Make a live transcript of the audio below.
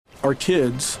Our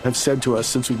kids have said to us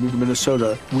since we moved to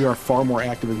Minnesota, we are far more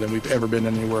active than we've ever been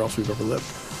anywhere else we've ever lived.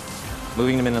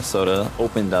 Moving to Minnesota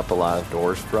opened up a lot of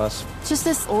doors for us. Just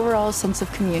this overall sense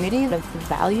of community, of the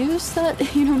values that,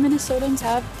 Minnesotans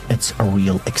have. It's a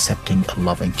real accepting,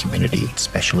 loving community,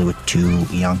 especially with 2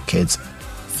 young kids.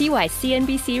 See why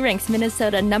CNBC ranks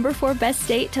Minnesota number 4 best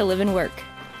state to live and work.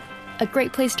 A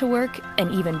great place to work,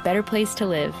 an even better place to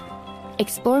live.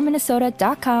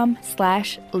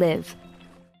 ExploreMinnesota.com/live.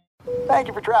 Thank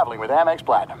you for traveling with Amex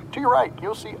Platinum. To your right,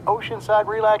 you'll see oceanside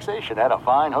relaxation at a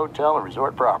fine hotel and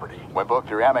resort property. When booked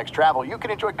through Amex Travel, you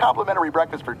can enjoy complimentary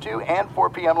breakfast for 2 and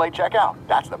 4 p.m. late checkout.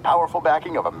 That's the powerful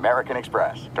backing of American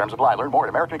Express. Terms apply. Learn more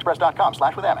at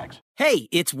americanexpress.com/withAmex. Hey,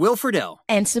 it's Will Friedle.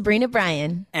 And Sabrina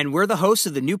Bryan. And we're the hosts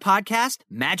of the new podcast,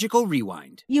 Magical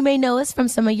Rewind. You may know us from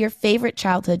some of your favorite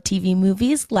childhood TV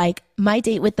movies like My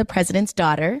Date with the President's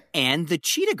Daughter. And the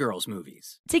Cheetah Girls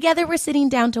movies. Together, we're sitting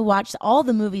down to watch all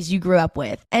the movies you grew up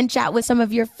with and chat with some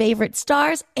of your favorite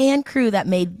stars and crew that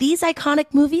made these iconic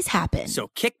movies happen.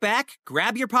 So kick back,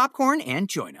 grab your popcorn, and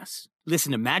join us.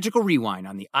 Listen to Magical Rewind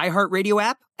on the iHeartRadio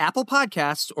app, Apple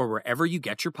Podcasts, or wherever you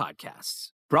get your podcasts.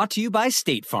 Brought to you by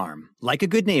State Farm. Like a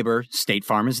good neighbor, State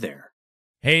Farm is there.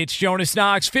 Hey, it's Jonas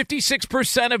Knox.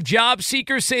 56% of job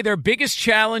seekers say their biggest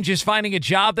challenge is finding a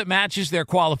job that matches their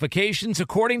qualifications,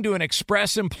 according to an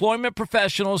Express Employment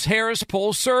Professionals Harris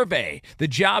Poll survey. The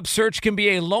job search can be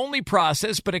a lonely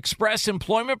process, but Express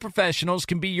Employment Professionals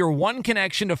can be your one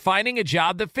connection to finding a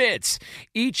job that fits.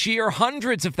 Each year,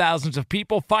 hundreds of thousands of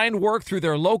people find work through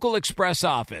their local Express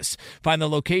office. Find the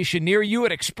location near you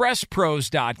at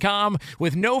expresspros.com.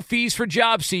 With no fees for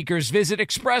job seekers, visit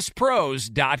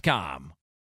expresspros.com.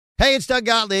 Hey, it's Doug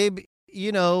Gottlieb.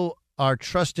 Our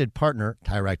trusted partner,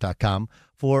 TireRack.com,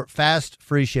 for fast,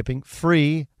 free shipping,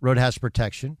 free road hazard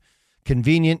protection,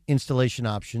 convenient installation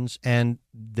options, and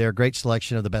their great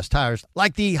selection of the best tires,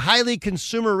 like the highly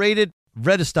consumer-rated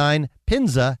Vredestein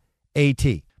Pinza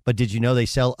AT. But did you know they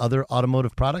sell other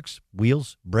automotive products?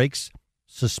 Wheels, brakes,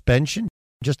 suspension,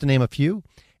 just to name a few.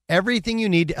 Everything you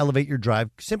need to elevate your drive.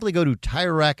 Simply go to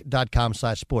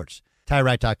TireRack.com/sports.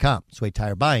 TireRack.com. It's the way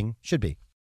tire buying should be.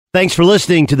 Thanks for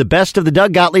listening to the Best of the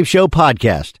Doug Gottlieb Show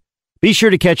podcast. Be sure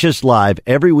to catch us live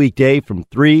every weekday from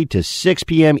 3 to 6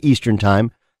 p.m. Eastern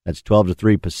Time. That's 12 to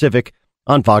 3 Pacific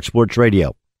on Fox Sports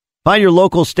Radio. Find your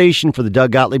local station for the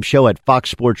Doug Gottlieb Show at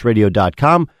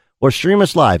foxsportsradio.com or stream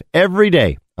us live every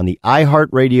day on the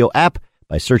iHeartRadio app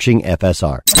by searching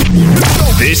FSR.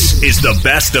 This is the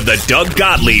Best of the Doug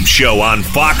Gottlieb Show on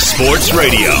Fox Sports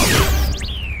Radio.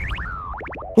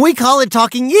 We call it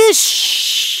talking ish.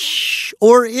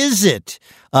 Or is it?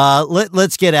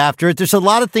 Let's get after it. There's a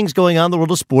lot of things going on in the world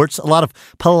of sports, a lot of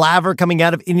palaver coming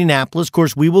out of Indianapolis. Of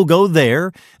course, we will go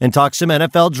there and talk some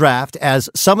NFL draft, as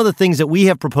some of the things that we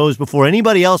have proposed before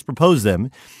anybody else proposed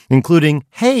them, including,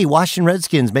 hey, Washington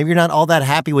Redskins, maybe you're not all that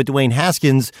happy with Dwayne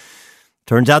Haskins.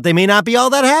 Turns out they may not be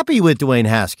all that happy with Dwayne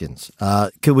Haskins.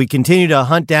 Could we continue to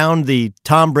hunt down the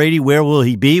Tom Brady? Where will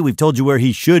he be? We've told you where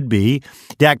he should be.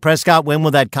 Dak Prescott, when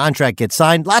will that contract get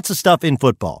signed? Lots of stuff in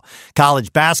football.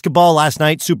 College basketball last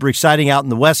night, super exciting out in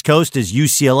the West Coast as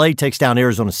UCLA takes down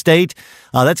Arizona State.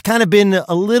 That's kind of been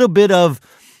a little bit of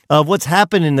what's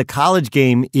happened in the college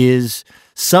game is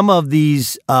some of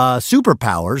these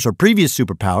superpowers or previous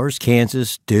superpowers,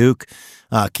 Kansas, Duke,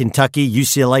 Kentucky,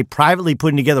 UCLA, privately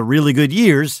putting together really good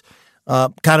years,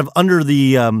 kind of under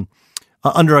the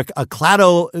under a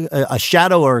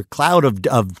shadow or a cloud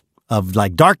of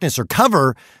like darkness or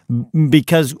cover,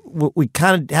 because we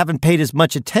kind of haven't paid as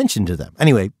much attention to them.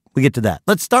 Anyway, we get to that.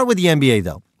 Let's start with the NBA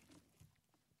though.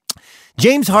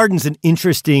 James Harden's an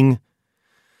interesting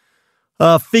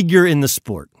figure in the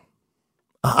sport.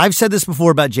 I've said this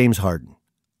before about James Harden.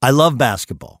 I love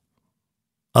basketball.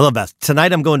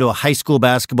 Tonight I'm going to a high school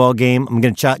basketball game. I'm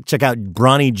going to check out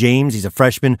Bronny James. He's a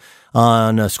freshman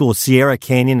on a school, Sierra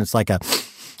Canyon. It's like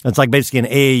basically an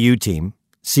AAU team.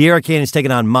 Sierra Canyon's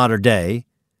taking on Mater Dei.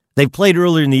 They played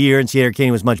earlier in the year, and Sierra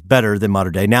Canyon was much better than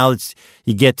Mater Dei. Now it's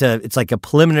like a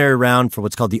preliminary round for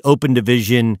what's called the Open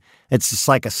Division. It's just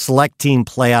like a select team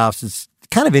playoffs. It's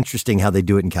kind of interesting how they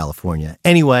do it in California.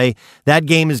 Anyway, that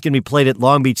game is going to be played at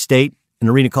Long Beach State, an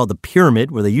arena called the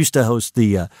Pyramid, where they used to host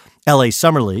the LA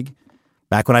Summer League,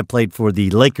 back when I played for the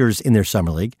Lakers in their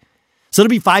Summer League. So it'll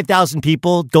be 5,000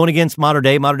 people going against Mater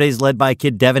Dei. Mater Dei is led by a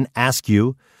kid, Devin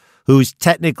Askew, who's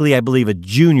technically, I believe, a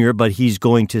junior, but he's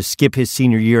going to skip his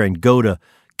senior year and go to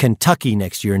Kentucky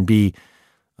next year and be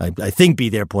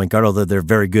their point guard, although they're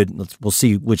very good. We'll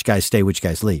see which guys stay, which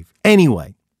guys leave.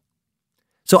 Anyway,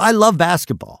 so I love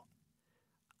basketball.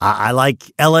 I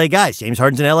like LA guys. James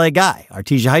Harden's an LA guy,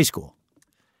 Artesia High School.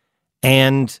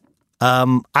 And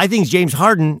I think James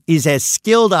Harden is as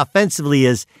skilled offensively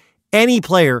as any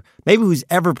player, maybe who's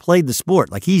ever played the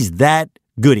sport. Like, he's that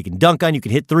good. He can dunk on you,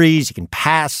 can hit threes, he can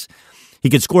pass. He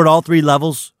can score at all three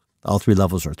levels. All three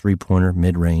levels are three-pointer,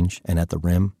 mid-range, and at the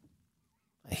rim.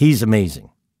 He's amazing.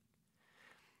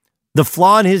 The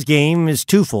flaw in his game is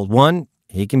twofold. One,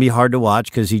 he can be hard to watch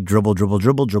because he dribble, kind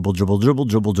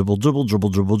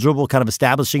of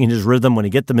establishing his rhythm when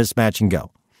he get the mismatch and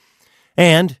go.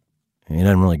 And he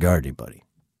doesn't really guard anybody.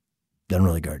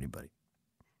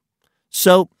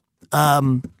 So,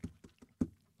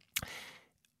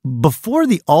 before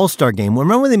the All-Star game,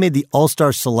 remember when they made the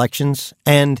All-Star selections?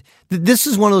 And this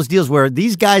is one of those deals where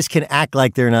these guys can act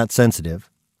like they're not sensitive,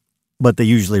 but they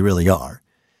usually really are.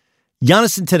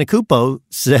 Giannis Antetokounmpo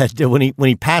said when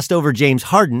he passed over James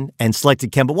Harden and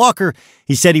selected Kemba Walker,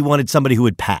 he said he wanted somebody who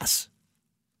would pass.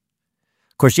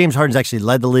 Of course, James Harden's actually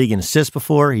led the league in assists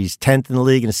before. He's 10th in the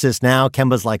league in assists now.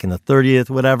 Kemba's like in the 30th,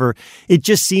 whatever. It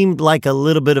just seemed like a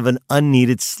little bit of an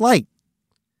unneeded slight.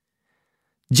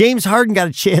 James Harden got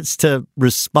a chance to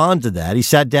respond to that. He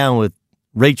sat down with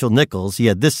Rachel Nichols. He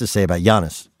had this to say about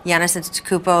Giannis. Giannis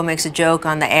Antetokounmpo makes a joke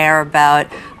on the air about,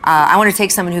 I want to take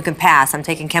someone who can pass. I'm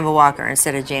taking Kemba Walker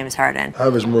instead of James Harden. I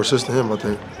average more assists than him, I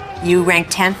think. You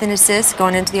ranked 10th in assists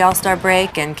going into the All-Star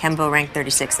break, and Kemba ranked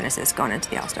 36th in assists going into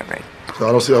the All-Star break. So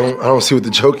I don't see what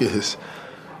the joke is.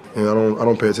 I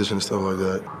don't pay attention to stuff like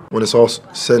that. When it's all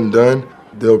said and done,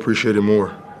 they'll appreciate it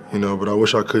more. But I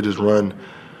wish I could just run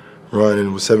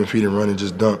and with 7 feet and run and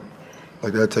just dunk.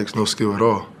 Like, that takes no skill at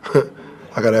all.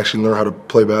 I got to actually learn how to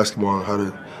play basketball and how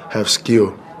to have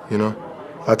skill,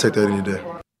 I take that any day.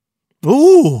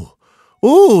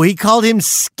 Ooh, he called him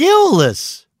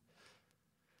skillless.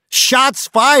 Shots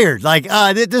fired. Like,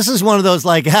 this is one of those,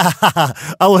 like,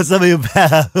 I want somebody who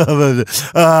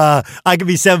I can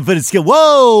be 7-footed skill.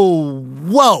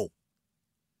 Whoa.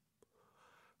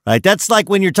 Right? That's like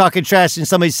when you're talking trash and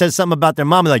somebody says something about their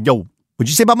mama, like, yo, what'd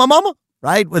you say about my mama?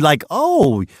 Right? With like,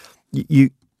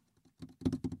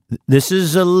 this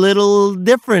is a little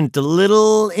different, a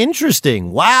little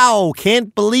interesting. Wow,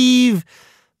 can't believe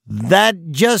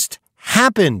that just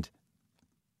happened.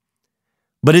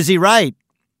 But is he right?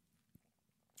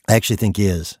 I actually think he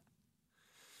is.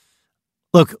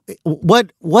 Look,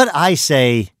 what I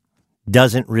say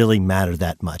doesn't really matter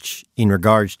that much in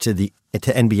regards to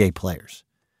NBA players.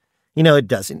 It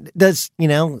doesn't. It does,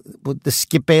 with the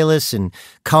Skip Bayless and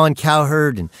Colin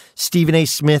Cowherd and Stephen A.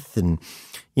 Smith and,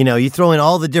 you throw in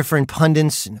all the different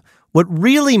pundits. What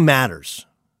really matters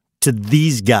to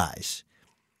these guys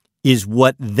is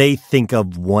what they think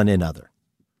of one another.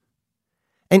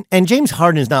 And James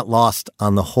Harden is not lost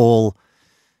on the whole,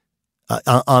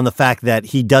 on the fact that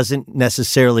he doesn't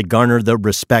necessarily garner the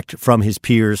respect from his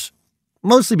peers,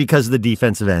 mostly because of the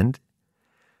defensive end.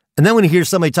 And then when he hears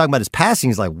somebody talking about his passing,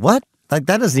 he's like, what? Like,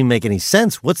 that doesn't even make any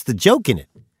sense. What's the joke in it?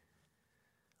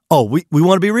 Oh, we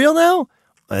want to be real now?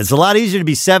 It's a lot easier to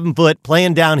be 7 foot,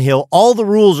 playing downhill. All the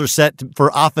rules are set for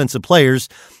offensive players,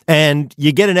 and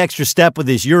you get an extra step with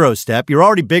this Euro step. You're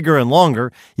already bigger and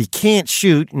longer. You can't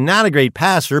shoot. Not a great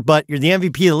passer, but you're the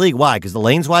MVP of the league. Why? Because the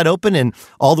lane's wide open and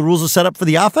all the rules are set up for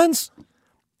the offense?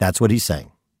 That's what he's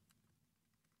saying.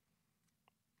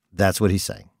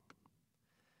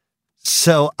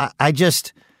 So I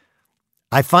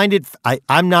find it,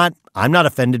 I'm not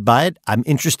offended by it. I'm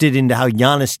interested into how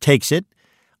Giannis takes it.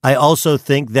 I also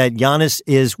think that Giannis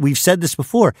is, we've said this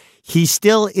before, he's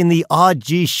still in the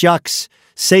gee shucks,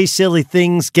 say silly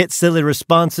things, get silly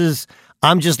responses.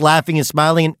 I'm just laughing and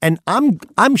smiling. And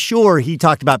I'm sure he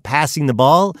talked about passing the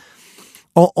ball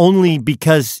only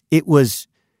because it's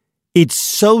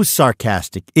so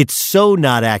sarcastic. It's so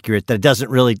not accurate that it doesn't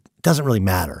really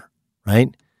matter,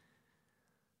 right?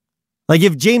 Like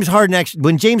if James Harden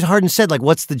when James Harden said, like,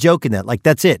 what's the joke in that? Like,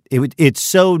 that's it. It's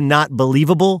so not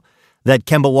believable that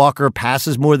Kemba Walker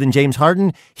passes more than James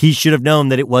Harden. He should have known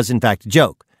that it was in fact a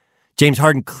joke. James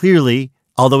Harden clearly,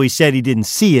 although he said he didn't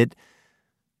see it,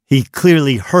 he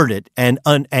clearly heard it and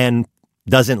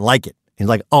doesn't like it. He's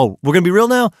like, oh, we're going to be real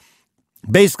now?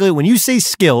 Basically, when you say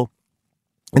skill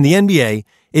in the NBA,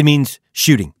 it means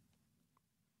shooting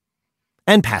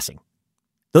and passing.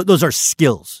 Those are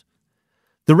skills.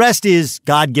 The rest is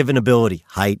God-given ability,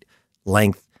 height,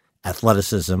 length,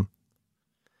 athleticism.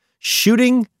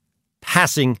 Shooting,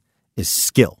 passing is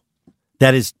skill.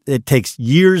 It takes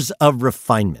years of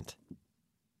refinement.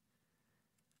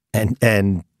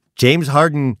 And James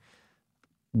Harden,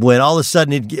 when all of a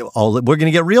sudden we're going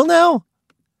to get real now?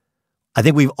 I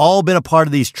think we've all been a part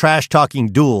of these trash-talking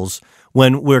duels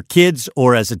when we're kids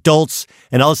or as adults,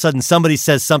 and all of a sudden somebody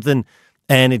says something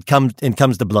and it comes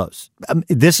to blows.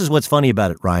 This is what's funny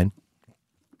about it, Ryan.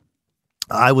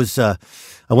 I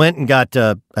went and got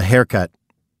a haircut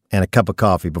and a cup of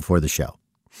coffee before the show.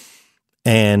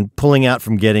 And pulling out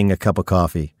from getting a cup of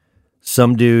coffee,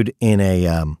 some dude in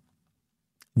a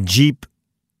Jeep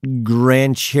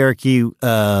Grand Cherokee with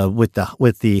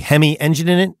the Hemi engine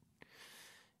in it.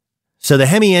 So the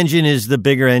Hemi engine is the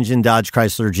bigger engine, Dodge,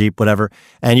 Chrysler, Jeep, whatever,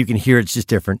 and you can hear it's just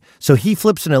different. So he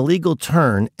flips an illegal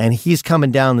turn, and he's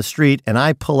coming down the street, and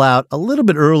I pull out a little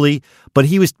bit early, but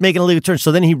he was making a legal turn.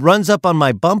 So then he runs up on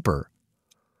my bumper,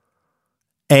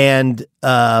 and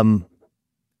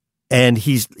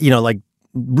he's, like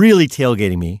really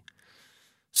tailgating me.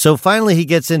 So finally he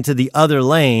gets into the other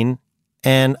lane,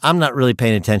 and I'm not really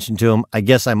paying attention to him. I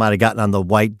guess I might have gotten on the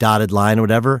white dotted line or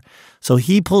whatever. So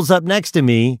he pulls up next to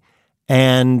me,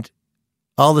 and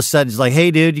all of a sudden he's like,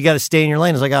 "Hey, dude, you got to stay in your lane."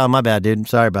 I was like, "Oh, my bad, dude. I'm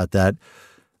sorry about that."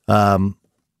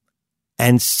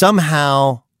 And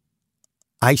somehow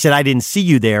I said, "I didn't see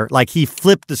you there." Like he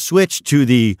flipped the switch to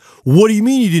the, "What do you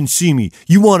mean you didn't see me?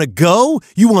 You want to go?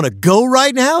 You want to go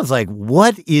right now?" It's like,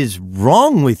 what is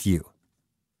wrong with you?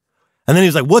 And then he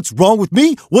was like, "What's wrong with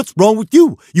me? What's wrong with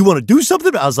you? You want to do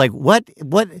something?" I was like, what?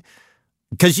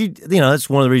 Because that's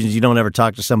one of the reasons you don't ever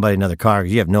talk to somebody in another car,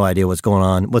 because you have no idea what's going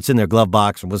on, what's in their glove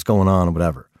box, and what's going on, or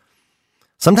whatever.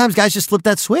 Sometimes guys just flip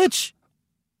that switch.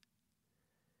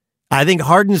 I think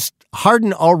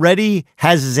Harden already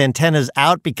has his antennas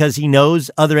out because he knows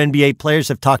other NBA players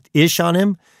have talked ish on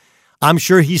him. I'm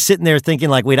sure he's sitting there thinking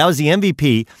like, wait, I was the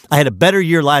MVP. I had a better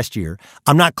year last year.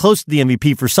 I'm not close to the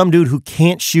MVP for some dude who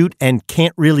can't shoot and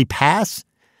can't really pass.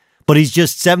 But he's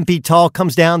just 7 feet tall,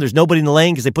 comes down. There's nobody in the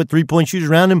lane because they put 3-point shooters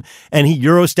around him, and he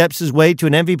Euro steps his way to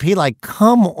an MVP. Like,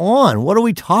 come on. What are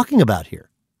we talking about here?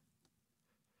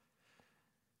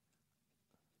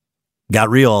 Got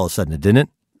real all of a sudden, didn't it?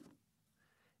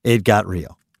 It got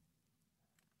real.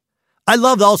 I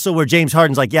loved also where James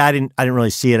Harden's like, "Yeah, I didn't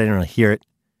really see it. I didn't really hear it."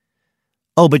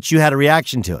 "Oh, but you had a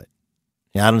reaction to it."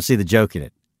 "Yeah, I don't see the joke in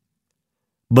it."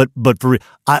 But for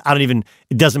I don't even,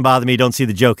 it doesn't bother me. Don't see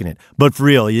the joke in it. But for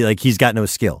real, he's got no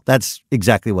skill. That's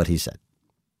exactly what he said.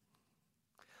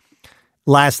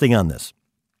 Last thing on this.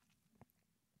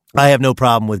 I have no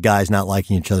problem with guys not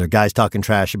liking each other, guys talking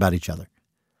trash about each other.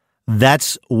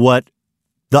 That's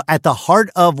at the heart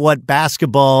of what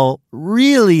basketball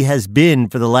really has been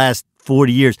for the last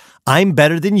 40 years. I'm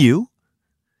better than you.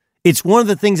 It's one of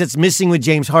the things that's missing with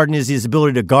James Harden is his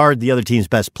ability to guard the other team's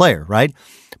best player, right?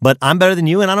 But I'm better than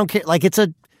you, and I don't care. Like, it's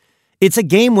a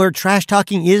game where trash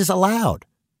talking is allowed.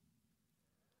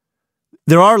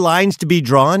 There are lines to be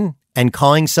drawn, and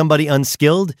calling somebody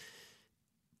unskilled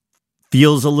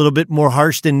feels a little bit more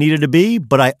harsh than needed to be,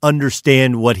 but I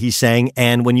understand what he's saying.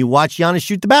 And when you watch Giannis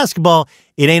shoot the basketball,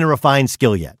 it ain't a refined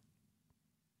skill yet.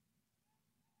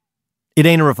 It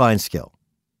ain't a refined skill.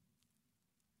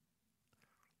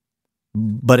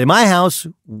 But in my house,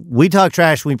 we talk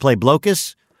trash when we play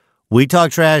Blocus. We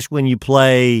talk trash when you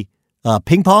play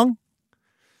ping pong.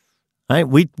 Right?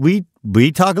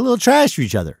 We talk a little trash to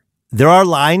each other. There are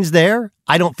lines there.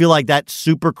 I don't feel like that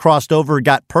super crossed over,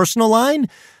 got personal line,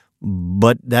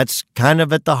 but that's kind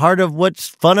of at the heart of what's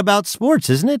fun about sports,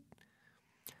 isn't it?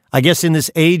 I guess in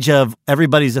this age of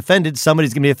everybody's offended,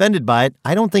 somebody's going to be offended by it.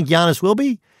 I don't think Giannis will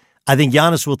be. I think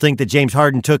Giannis will think that James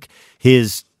Harden took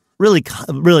his really,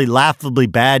 really laughably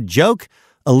bad joke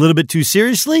a little bit too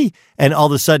seriously, and all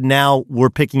of a sudden now we're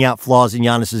picking out flaws in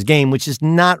Giannis's game, which is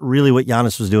not really what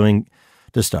Giannis was doing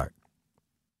to start.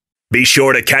 Be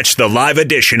sure to catch the live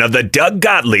edition of the Doug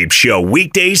Gottlieb Show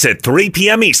weekdays at 3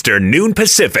 p.m. Eastern, noon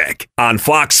Pacific on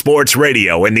Fox Sports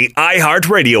Radio and the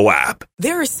iHeartRadio app.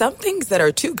 There are some things that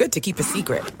are too good to keep a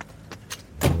secret.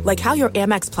 Like how your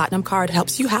Amex Platinum card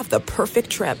helps you have the perfect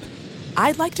trip.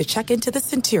 I'd like to check into the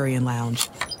Centurion Lounge.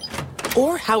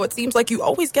 Or how it seems like you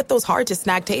always get those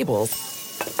hard-to-snag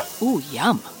tables. Ooh,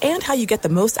 yum. And how you get the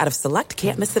most out of select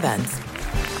can't-miss events.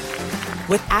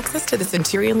 With access to the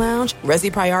Centurion Lounge,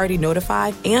 Resi Priority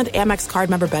Notify, and Amex card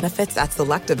member benefits at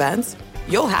select events,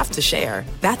 you'll have to share.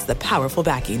 That's the powerful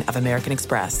backing of American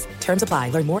Express. Terms apply.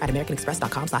 Learn more at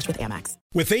americanexpress.com/withAmex.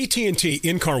 With AT&T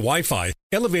in-car Wi-Fi,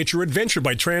 elevate your adventure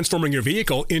by transforming your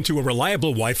vehicle into a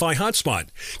reliable Wi-Fi hotspot.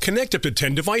 Connect up to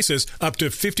 10 devices up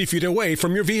to 50 feet away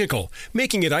from your vehicle,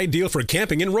 making it ideal for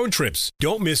camping and road trips.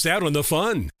 Don't miss out on the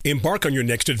fun. Embark on your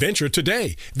next adventure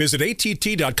today. Visit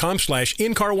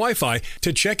att.com/in-car Wi-Fi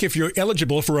to check if you're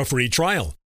eligible for a free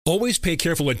trial. Always pay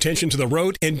careful attention to the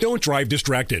road and don't drive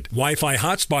distracted. Wi-Fi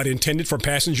hotspot intended for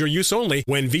passenger use only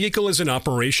when vehicle is in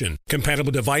operation.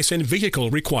 Compatible device and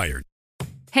vehicle required.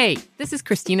 Hey, this is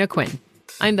Christina Quinn.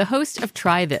 I'm the host of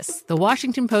Try This, the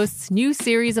Washington Post's new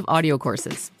series of audio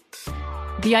courses.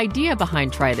 The idea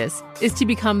behind Try This is to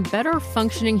become better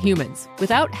functioning humans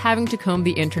without having to comb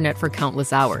the internet for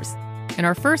countless hours. In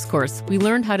our first course, we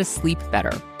learned how to sleep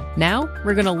better. Now,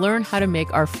 we're going to learn how to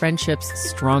make our friendships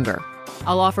stronger.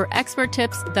 I'll offer expert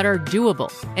tips that are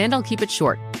doable, and I'll keep it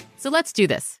short. So let's do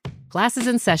this. Class is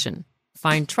in session.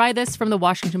 Find Try This from the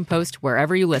Washington Post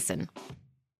wherever you listen.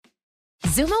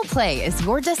 Xumo Play is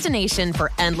your destination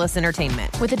for endless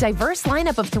entertainment. With a diverse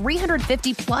lineup of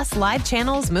 350-plus live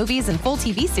channels, movies, and full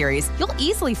TV series, you'll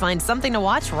easily find something to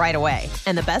watch right away.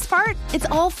 And the best part? It's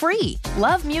all free.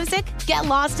 Love music? Get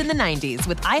lost in the 90s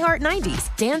with iHeart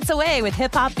 90s. Dance away with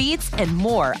hip-hop beats and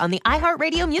more on the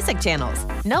iHeartRadio music channels.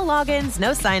 No logins,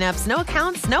 no signups, no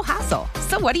accounts, no hassle.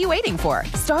 So what are you waiting for?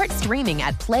 Start streaming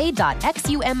at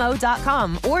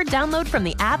play.xumo.com or download from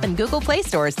the app and Google Play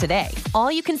stores today.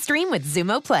 All you can stream with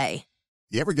Xumo Play.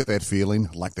 You ever get that feeling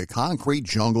like the concrete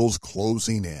jungle's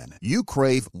closing in? You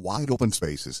crave wide open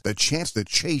spaces, the chance to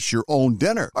chase your own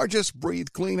dinner, or just breathe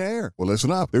clean air. Well, listen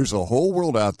up. There's a whole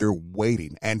world out there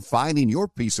waiting, and finding your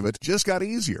piece of it just got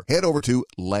easier. Head over to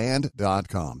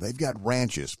land.com. They've got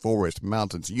ranches, forests,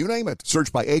 mountains, you name it.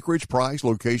 Search by acreage, price,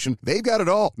 location. They've got it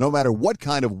all. No matter what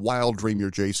kind of wild dream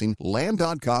you're chasing,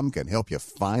 land.com can help you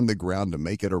find the ground to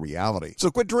make it a reality.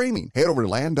 So quit dreaming. Head over to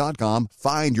land.com,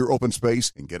 find your open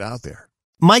space, and get out there.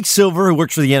 Mike Silver, who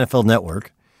works for the NFL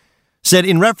Network, said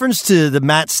in reference to the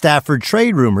Matt Stafford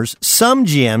trade rumors, some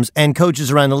GMs and coaches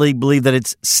around the league believe that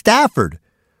it's Stafford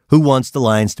who wants the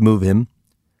Lions to move him.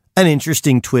 An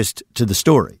interesting twist to the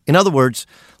story. In other words,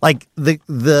 like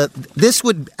this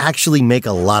would actually make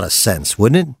a lot of sense,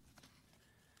 wouldn't it?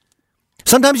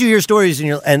 Sometimes you hear stories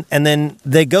and then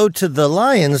they go to the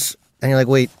Lions and you're like,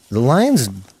 wait, the Lions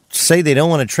say they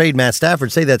don't want to trade Matt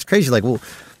Stafford, say that's crazy. Like, well,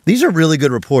 these are really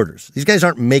good reporters. These guys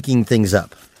aren't making things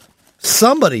up.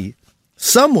 Somebody,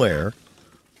 somewhere,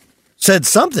 said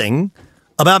something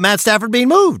about Matt Stafford being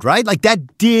moved, right? Like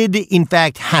that did, in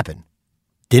fact, happen.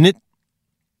 Didn't it?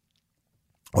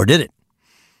 Or did it?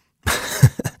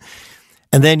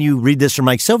 And then you read this from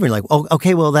Mike Silver, and you're like, oh,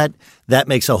 okay, well, that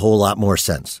makes a whole lot more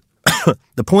sense.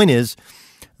 The point is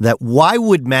that why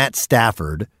would Matt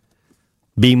Stafford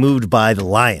be moved by the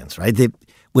Lions, right?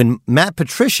 When Matt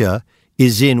Patricia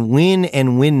is in win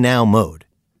and win now mode.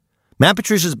 Matt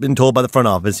Patricia's been told by the front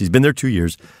office, he's been there 2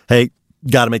 years, hey,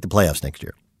 got to make the playoffs next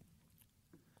year.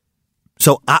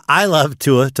 So I love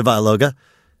Tua Tagovailoa,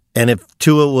 and if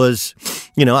Tua was,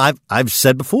 I've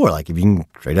said before, like if you can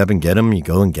trade up and get him, you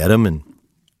go and get him.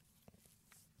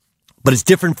 But it's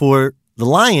different for the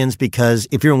Lions because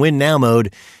if you're in win now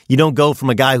mode, you don't go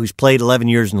from a guy who's played 11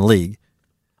 years in the league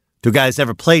to a guy that's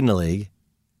never played in the league.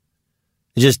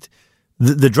 It's just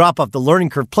the drop off the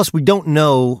learning curve. Plus, we don't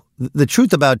know the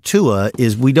truth about Tua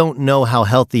is we don't know how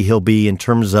healthy he'll be in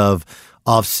terms of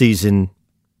off-season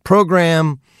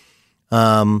program,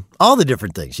 all the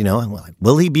different things.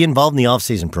 Will he be involved in the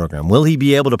off-season program? Will he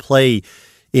be able to play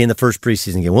in the first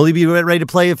preseason game? Will he be ready to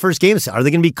play the first game? Are they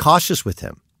going to be cautious with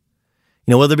him?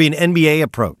 Will there be an NBA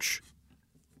approach?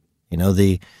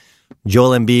 The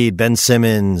Joel Embiid, Ben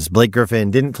Simmons, Blake Griffin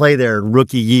didn't play their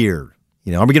rookie year.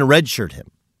 Are we going to redshirt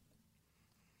him?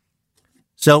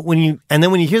 So when you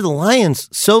hear the Lions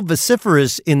so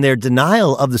vociferous in their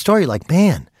denial of the story, like,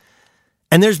 man,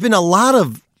 and there's been a lot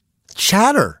of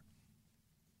chatter.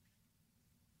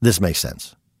 This makes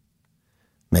sense.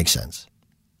 Makes sense.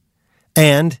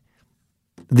 And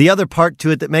the other part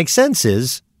to it that makes sense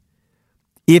is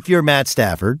if you're Matt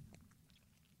Stafford,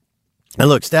 and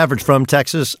look, Stafford's from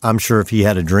Texas. I'm sure if he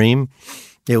had a dream,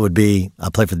 it would be, I'll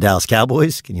play for the Dallas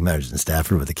Cowboys. Can you imagine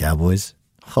Stafford with the Cowboys?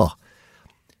 Oh.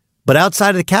 But outside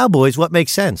of the Cowboys, what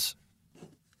makes sense?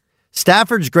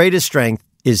 Stafford's greatest strength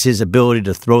is his ability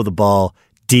to throw the ball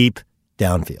deep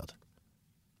downfield.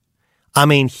 I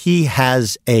mean, he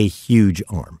has a huge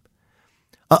arm.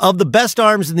 Of the best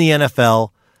arms in the NFL,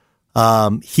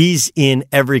 he's in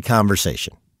every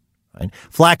conversation. Right?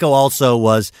 Flacco also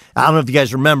was, I don't know if you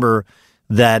guys remember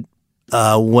that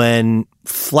when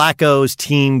Flacco's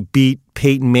team beat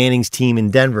Peyton Manning's team in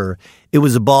Denver, it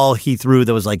was a ball he threw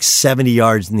that was like 70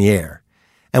 yards in the air.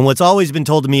 And what's always been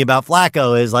told to me about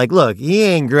Flacco is like, look, he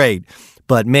ain't great,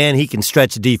 but man, he can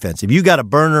stretch a defense. If you got a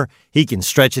burner, he can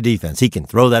stretch a defense. He can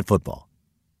throw that football.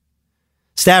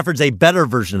 Stafford's a better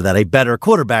version of that, a better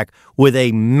quarterback with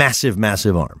a massive,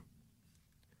 massive arm.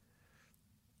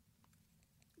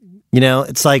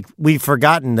 It's like we've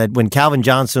forgotten that when Calvin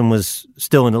Johnson was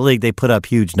still in the league, they put up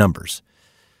huge numbers.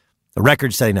 A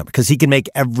record-setting number, because he can make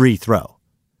every throw.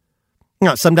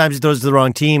 Sometimes he throws to the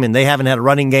wrong team, and they haven't had a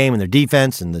running game in their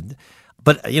defense.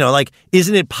 But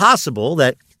isn't it possible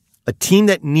that a team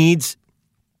that needs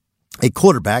a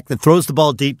quarterback that throws the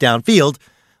ball deep downfield,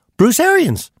 Bruce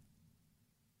Arians.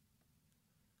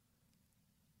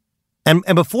 And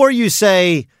before you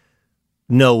say,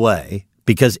 no way,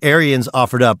 because Arians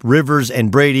offered up Rivers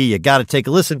and Brady, you got to take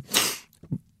a listen.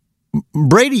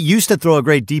 Brady used to throw a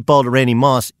great deep ball to Randy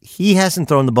Moss. He hasn't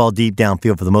thrown the ball deep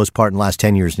downfield for the most part in the last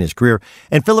 10 years in his career.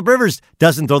 And Phillip Rivers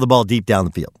doesn't throw the ball deep down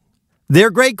the field. They're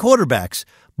great quarterbacks,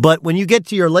 but when you get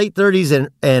to your late 30s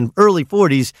and early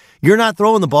 40s, you're not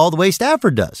throwing the ball the way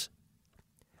Stafford does.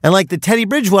 And like the Teddy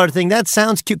Bridgewater thing, that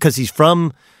sounds cute because he's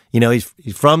from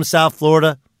South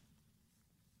Florida.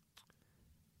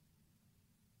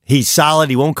 He's solid.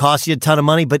 He won't cost you a ton of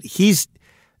money, but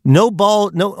no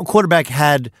quarterback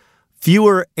had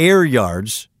fewer air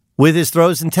yards with his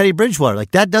throws than Teddy Bridgewater.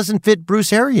 Like, that doesn't fit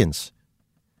Bruce Arians.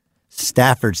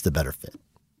 Stafford's the better fit.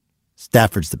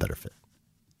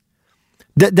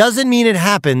 That doesn't mean it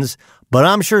happens, but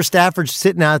I'm sure Stafford's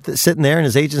sitting there and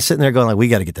his agent's sitting there going like, we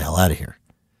got to get the hell out of here.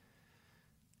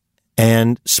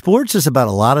 And sports is about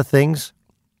a lot of things.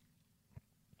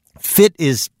 Fit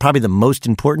is probably the most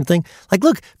important thing. Like,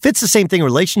 look, fit's the same thing in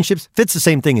relationships. Fit's the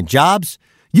same thing in jobs.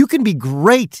 You can be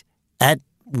great at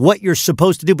what you're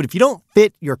supposed to do, but if you don't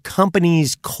fit your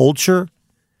company's culture,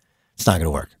 it's not going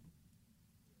to work.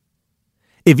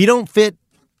 If you don't fit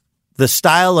the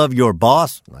style of your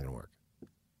boss, it's not going to work.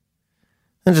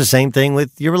 It's the same thing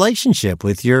with your relationship,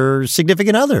 with your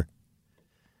significant other.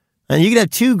 And you can have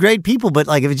two great people, but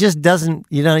like if it just doesn't,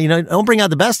 don't bring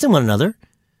out the best in one another.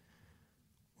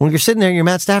 When you're sitting there and you're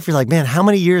Matt Stafford, you're like, man, how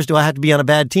many years do I have to be on a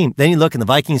bad team? Then you look and the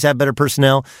Vikings have better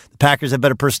personnel. The Packers have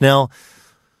better personnel.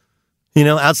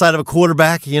 Outside of a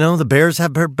quarterback, the Bears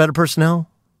have better personnel.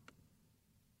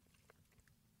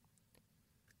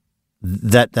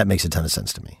 That makes a ton of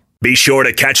sense to me. Be sure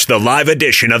to catch the live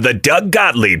edition of the Doug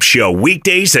Gottlieb Show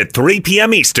weekdays at 3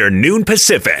 p.m. Eastern, noon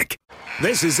Pacific.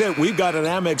 This is it. We've got an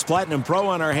Amex Platinum Pro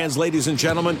on our hands, ladies and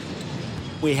gentlemen.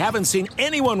 We haven't seen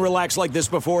anyone relax like this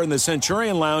before in the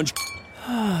Centurion Lounge.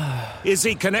 Is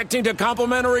he connecting to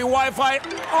complimentary Wi-Fi?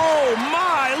 Oh,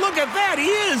 my. Look at that. He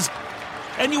is.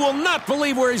 And you will not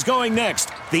believe where he's going next.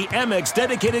 The Amex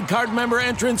dedicated card member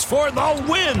entrance for the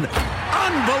win.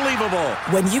 Unbelievable.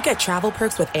 When you get travel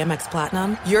perks with Amex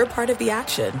Platinum, you're part of the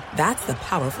action. That's the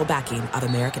powerful backing of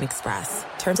American Express.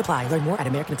 Terms apply. Learn more at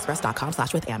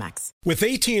americanexpress.com/withAmex. With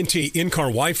AT&T in-car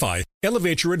Wi-Fi,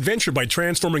 elevate your adventure by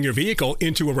transforming your vehicle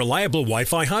into a reliable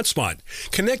Wi-Fi hotspot.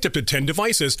 Connect up to 10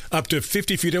 devices up to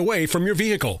 50 feet away from your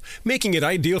vehicle, making it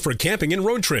ideal for camping and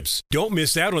road trips. Don't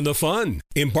miss out on the fun.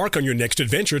 Embark on your next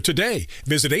adventure today.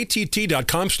 Visit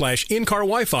att.com/in-car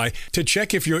Wi-Fi to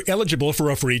check if you're eligible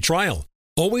for a free trial.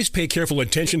 Always pay careful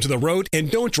attention to the road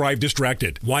and don't drive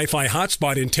distracted. Wi-Fi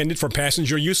hotspot intended for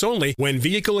passenger use only when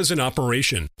vehicle is in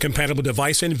operation. Compatible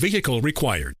device and vehicle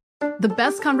required. The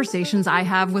best conversations I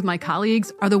have with my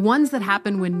colleagues are the ones that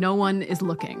happen when no one is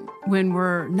looking, when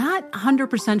we're not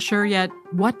 100% sure yet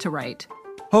what to write.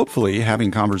 Hopefully,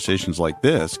 having conversations like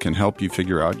this can help you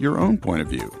figure out your own point of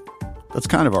view. That's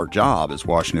kind of our job as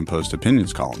Washington Post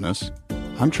opinions columnists.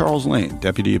 I'm Charles Lane,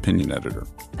 Deputy Opinion Editor.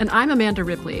 And I'm Amanda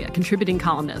Ripley, a contributing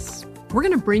columnist. We're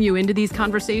going to bring you into these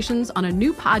conversations on a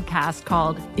new podcast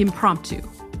called Impromptu.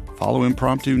 Follow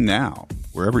Impromptu now,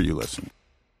 wherever you listen.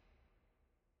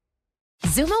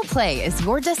 Zumo Play is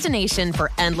your destination for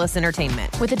endless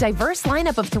entertainment. With a diverse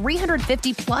lineup of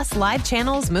 350 plus live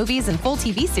channels, movies, and full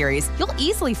TV series, you'll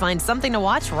easily find something to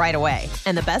watch right away.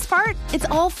 And the best part? It's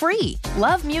all free.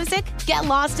 Love music? Get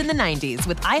lost in the 90s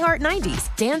with iHeart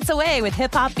 90s. Dance away with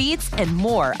hip-hop beats and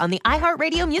more on the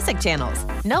iHeartRadio music channels.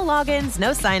 No logins,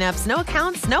 no signups, no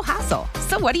accounts, no hassle.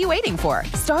 So what are you waiting for?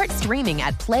 Start streaming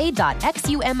at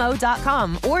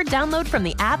play.xumo.com or download from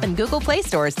the app and Google Play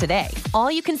stores today.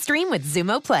 All you can stream with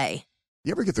Zumo Play.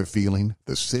 You ever get the feeling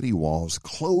the city walls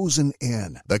closing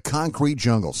in, the concrete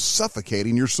jungle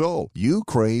suffocating your soul? You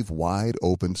crave wide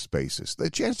open spaces, the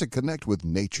chance to connect with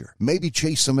nature, maybe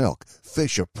chase some elk,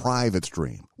 fish a private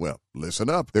stream. Well,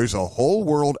 listen up. There's a whole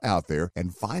world out there,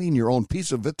 and finding your own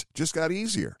piece of it just got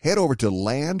easier. Head over to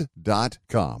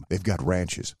land.com. They've got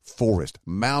ranches, forest,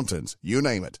 mountains, you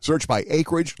name it. Search by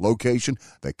acreage, location,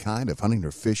 the kind of hunting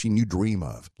or fishing you dream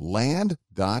of.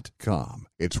 Land.com.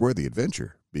 It's where the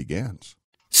adventure begins.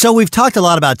 So we've talked a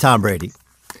lot about Tom Brady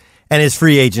and his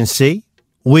free agency.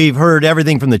 We've heard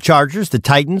everything from the Chargers, the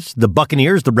Titans, the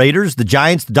Buccaneers, the Raiders, the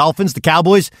Giants, the Dolphins, the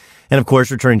Cowboys, and of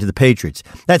course returning to the Patriots.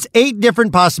 That's 8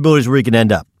 different possibilities where he can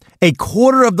end up. A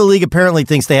quarter of the league apparently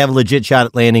thinks they have a legit shot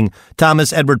at landing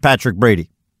Thomas Edward Patrick Brady.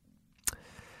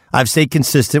 I've stayed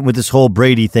consistent with this whole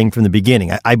Brady thing from the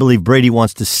beginning. I believe Brady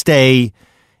wants to stay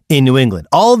in New England.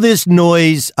 All this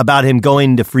noise about him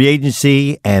going to free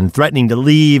agency and threatening to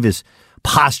leave is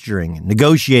posturing and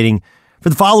negotiating for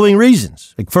the following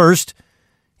reasons. Like, first,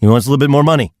 he wants a little bit more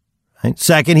money. Right?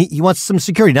 Second, he wants some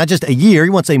security, not just a year. He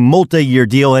wants a multi-year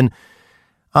deal. And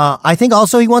I think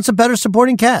also he wants a better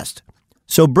supporting cast.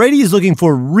 So Brady is looking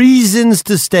for reasons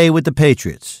to stay with the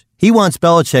Patriots. He wants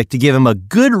Belichick to give him a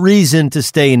good reason to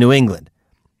stay in New England.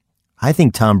 I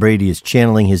think Tom Brady is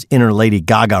channeling his inner Lady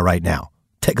Gaga right now.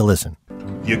 Take a listen.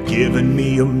 You're giving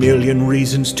me a million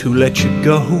reasons to let you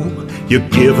go. You're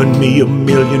giving me a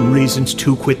million reasons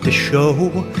to quit the show.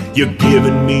 You're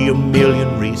giving me a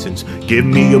million reasons. Give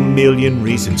me a million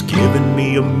reasons. Giving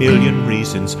me a million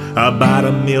reasons. About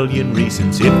a million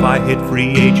reasons. If I hit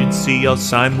free agency, I'll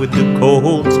sign with the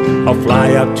Colts. I'll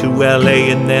fly out to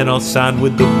LA and then I'll sign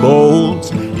with the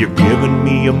Bolts. You're giving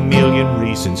me a million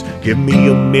reasons. Give me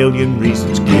a million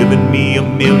reasons. Giving me a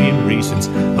million reasons.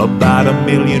 About a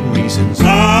million reasons.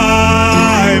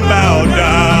 I bow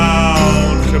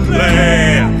down to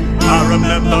play. I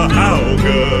remember how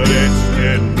good it's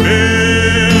been.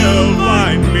 Will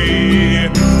find me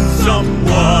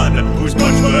someone who's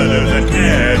much better than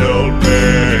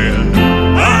Edelman.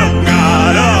 I've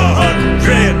got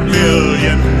 100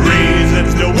 million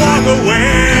reasons to walk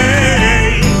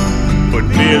away, but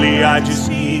really I just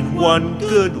need one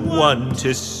good one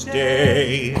to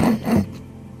stay.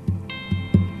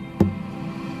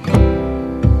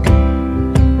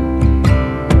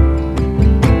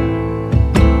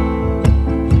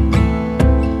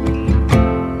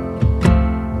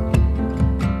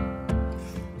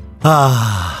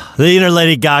 The inner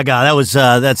Lady Gaga.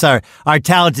 That's our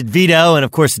talented Vito, and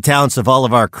of course the talents of all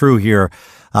of our crew here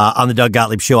on the Doug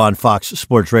Gottlieb Show on Fox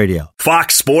Sports Radio.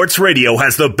 Fox Sports Radio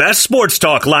has the best sports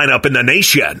talk lineup in the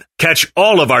nation. Catch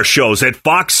all of our shows at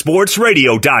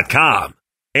foxsportsradio.com.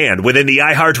 And within the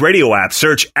iHeartRadio app,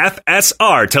 search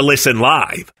FSR to listen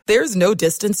live. There's no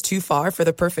distance too far for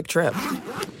the perfect trip.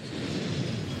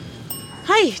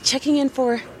 Hi, checking in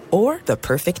for... Or the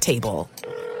perfect table.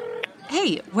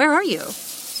 Hey, where are you?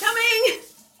 Coming!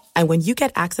 And when you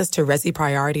get access to Resi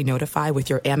Priority Notify with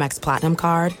your Amex Platinum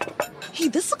card... Hey,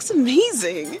 this looks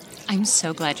amazing. I'm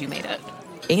so glad you made it.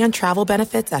 And travel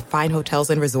benefits at fine hotels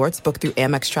and resorts booked through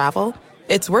Amex Travel,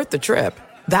 it's worth the trip.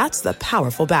 That's the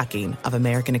powerful backing of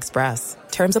American Express.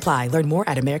 Terms apply. Learn more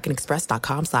at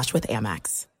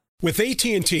americanexpress.com/withAmex. With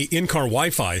AT&T in-car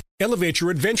Wi-Fi, elevate your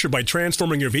adventure by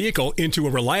transforming your vehicle into a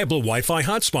reliable Wi-Fi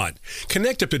hotspot.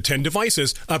 Connect up to 10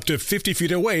 devices up to 50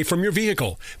 feet away from your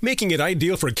vehicle, making it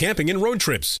ideal for camping and road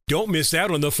trips. Don't miss out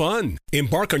on the fun.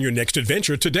 Embark on your next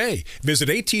adventure today.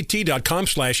 Visit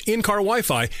att.com/in-car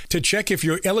Wi-Fi to check if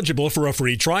you're eligible for a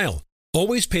free trial.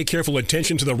 Always pay careful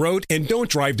attention to the road and don't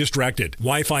drive distracted.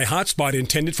 Wi-Fi hotspot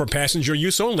intended for passenger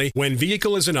use only when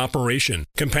vehicle is in operation.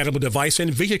 Compatible device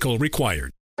and vehicle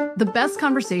required. The best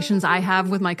conversations I have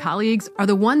with my colleagues are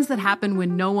the ones that happen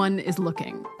when no one is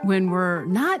looking, when we're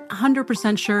not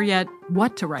 100% sure yet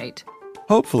what to write.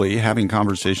 Hopefully, having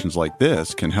conversations like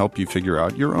this can help you figure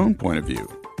out your own point of view.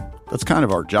 That's kind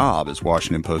of our job as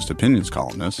Washington Post opinions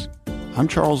columnists. I'm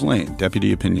Charles Lane,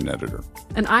 Deputy Opinion Editor.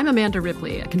 And I'm Amanda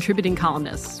Ripley, a contributing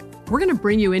columnist. We're going to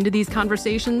bring you into these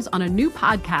conversations on a new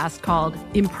podcast called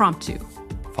Impromptu.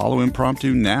 Follow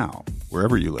Impromptu now,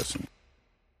 wherever you listen.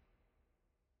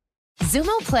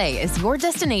 Zumo Play is your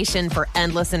destination for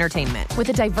endless entertainment. With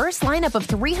a diverse lineup of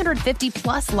 350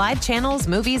 plus live channels,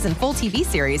 movies, and full TV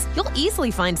series, you'll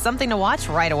easily find something to watch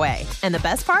right away. And the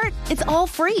best part? It's all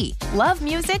free. Love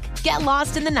music? Get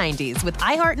lost in the 90s with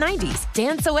iHeart 90s.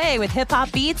 Dance away with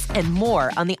hip-hop beats and more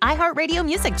on the iHeartRadio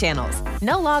music channels.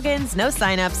 No logins, no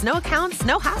signups, no accounts,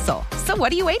 no hassle. So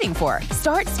what are you waiting for?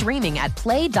 Start streaming at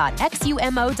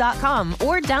play.xumo.com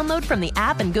or download from the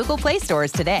app and Google Play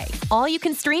stores today. All you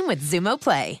can stream with Zumo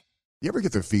Play. You ever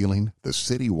get the feeling the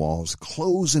city walls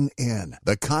closing in,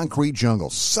 the concrete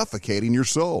jungle suffocating your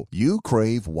soul? You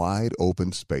crave wide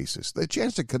open spaces, the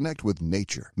chance to connect with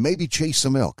nature, maybe chase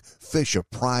some elk, fish a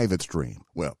private stream.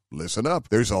 Well, listen up.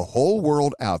 There's a whole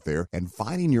world out there, and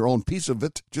finding your own piece of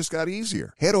it just got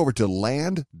easier. Head over to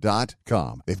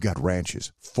land.com. They've got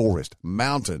ranches, forest,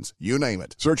 mountains, you name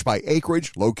it. Search by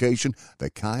acreage, location,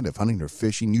 the kind of hunting or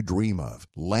fishing you dream of.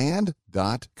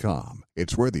 Land.com.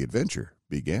 It's where the adventure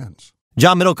begins.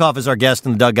 John Middlecoff is our guest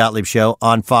on the Doug Gottlieb Show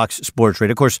on Fox Sports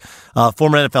Radio. Of course,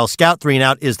 former NFL scout. 3 and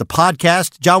Out is the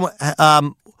podcast. John,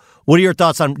 what are your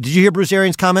thoughts on? Did you hear Bruce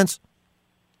Arians' comments?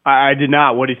 I did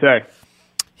not. What did he say?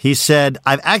 He said,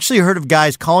 "I've actually heard of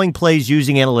guys calling plays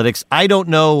using analytics. I don't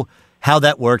know how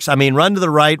that works. I mean, run to the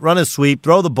right, run a sweep,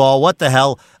 throw the ball. What the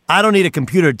hell? I don't need a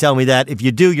computer to tell me that. If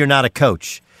you do, you're not a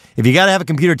coach. If you got to have a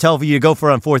computer tell you to go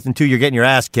for it on 4th and 2, you're getting your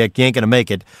ass kicked. You ain't going to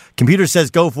make it. Computer says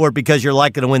go for it because you're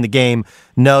likely to win the game.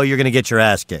 No, you're going to get your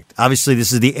ass kicked. Obviously,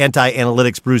 this is the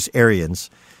anti-analytics Bruce Arians.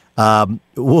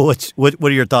 What are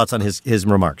your thoughts on his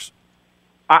remarks?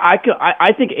 I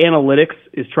think analytics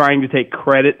is trying to take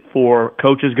credit for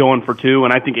coaches going for 2,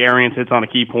 and I think Arians hits on a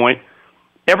key point.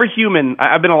 Every human,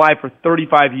 I've been alive for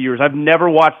 35 years. I've never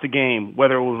watched a game,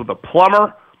 whether it was with a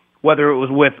plumber, whether it was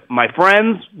with my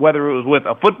friends, whether it was with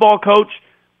a football coach,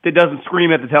 that doesn't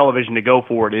scream at the television to go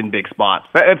for it in big spots.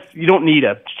 You don't need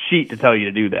a sheet to tell you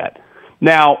to do that.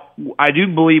 Now, I do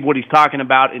believe what he's talking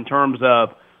about in terms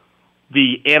of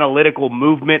the analytical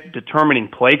movement determining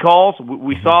play calls.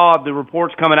 We saw the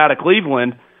reports coming out of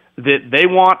Cleveland that they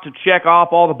want to check off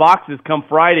all the boxes come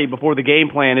Friday before the game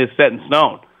plan is set in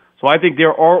stone. So I think there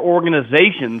are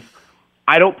organizations,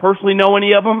 I don't personally know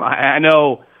any of them. I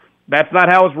know that's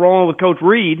not how it's rolling with Coach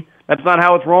Reed. That's not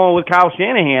how it's rolling with Kyle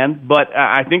Shanahan. But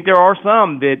I think there are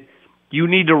some that you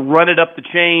need to run it up the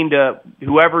chain to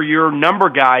whoever your number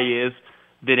guy is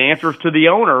that answers to the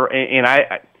owner. And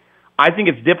I think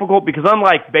it's difficult because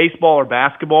unlike baseball or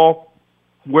basketball,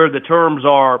 where the terms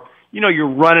are, you're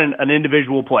running an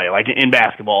individual play, like in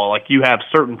basketball, like you have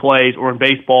certain plays, or in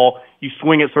baseball, you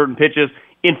swing at certain pitches.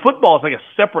 In football, it's like a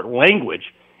separate language.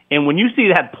 And when you see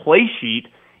that play sheet,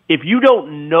 if you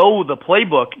don't know the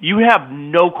playbook, you have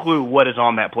no clue what is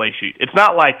on that play sheet. It's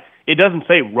not like it doesn't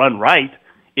say run right.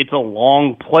 It's a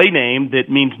long play name that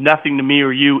means nothing to me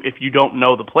or you if you don't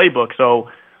know the playbook.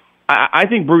 So I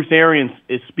think Bruce Arians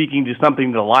is speaking to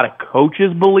something that a lot of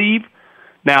coaches believe.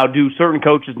 Now, do certain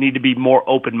coaches need to be more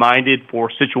open-minded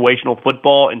for situational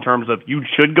football in terms of you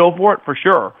should go for it? For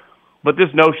sure. But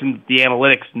this notion that the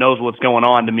analytics knows what's going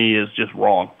on to me is just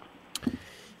wrong.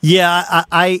 Yeah,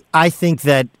 I think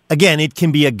that, again, it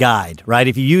can be a guide, right?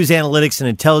 If you use analytics and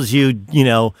it tells you,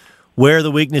 where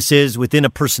the weakness is within a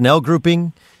personnel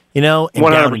grouping, and 100%.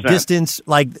 Down and distance,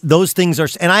 like those things are,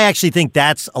 and I actually think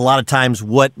that's a lot of times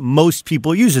what most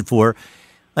people use it for.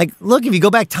 Like, look, if you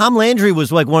go back, Tom Landry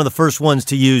was like one of the first ones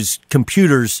to use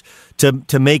computers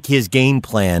to make his game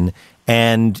plan.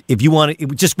 And if you want,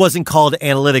 it just wasn't called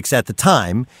analytics at the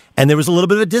time. And there was a little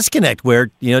bit of a disconnect where,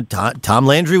 Tom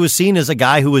Landry was seen as a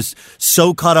guy who was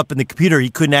so caught up in the computer he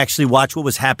couldn't actually watch what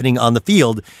was happening on the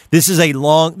field. This is a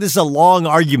long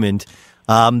argument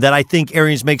that I think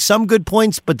Arians makes some good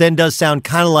points, but then does sound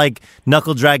kind of like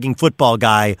knuckle-dragging football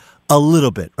guy a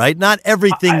little bit, right? Not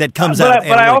everything that comes out of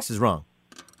analytics is wrong.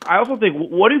 I also think,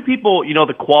 what do people,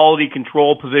 the quality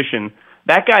control position,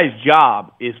 that guy's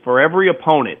job is for every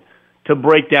opponent to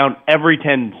break down every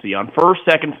tendency on first,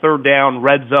 second, third down,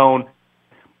 red zone,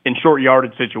 in short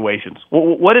yardage situations.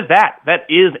 What is that? That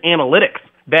is analytics.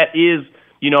 That is,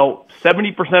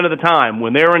 70% of the time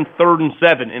when they're in 3rd and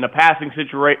 7 in a passing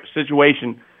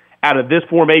situation out of this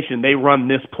formation, they run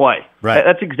this play. Right.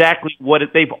 That's exactly what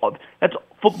that's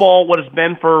football, what it's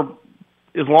been for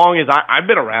as long as I've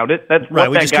been around it. That's right.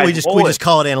 What We just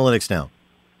call it analytics now.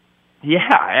 Yeah,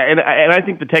 and I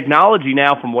think the technology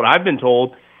now, from what I've been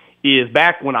told, is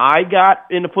back when I got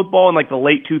into football in like the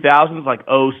late 2000s, like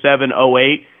 07,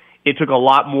 08, it took a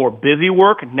lot more busy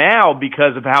work. Now,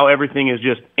 because of how everything is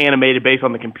just animated based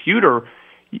on the computer,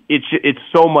 it's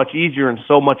so much easier and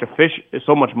so much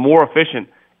more efficient.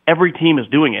 Every team is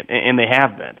doing it, and they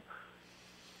have been.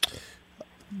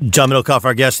 John Middlecoff,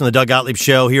 our guest on the Doug Gottlieb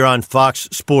Show here on Fox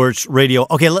Sports Radio.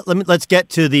 Okay, let's get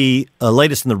to the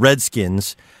latest in the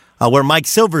Redskins, where Mike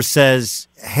Silver says,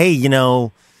 hey,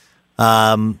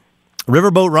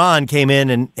 Riverboat Ron came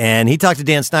in and he talked to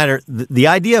Dan Snyder. The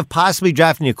idea of possibly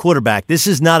drafting a quarterback, this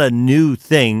is not a new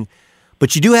thing,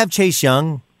 but you do have Chase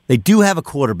Young. They do have a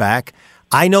quarterback.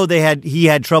 I know he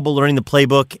had trouble learning the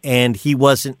playbook and he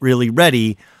wasn't really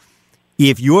ready.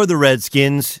 If you're the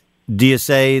Redskins, do you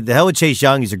say, the hell with Chase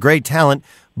Young, he's a great talent,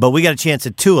 but we got a chance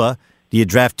at Tua. Do you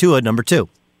draft Tua number 2?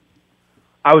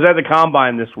 I was at the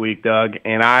Combine this week, Doug,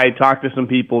 and I talked to some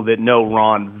people that know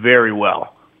Ron very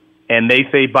well. And they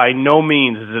say by no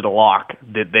means is it a lock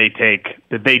that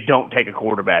they don't take a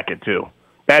quarterback at 2.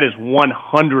 That is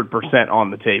 100% on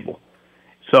the table.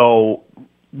 So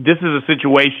this is a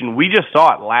situation, we just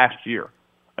saw it last year.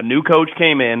 A new coach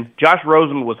came in. Josh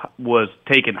Rosen was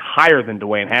taken higher than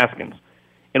Dwayne Haskins.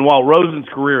 And while Rosen's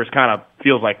career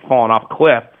feels like falling off a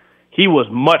cliff, he was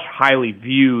much highly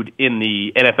viewed in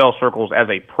the NFL circles as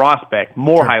a prospect,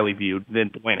 more highly viewed than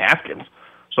Dwayne Haskins.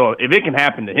 So if it can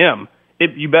happen to him,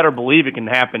 you better believe it can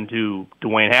happen to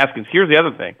Dwayne Haskins. Here's the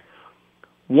other thing.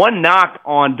 One knock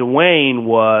on Dwayne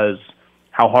was,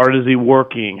 how hard is he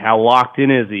working? How locked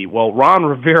in is he? Well, Ron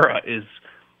Rivera is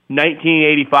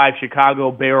 1985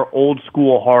 Chicago Bear old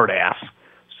school hard ass.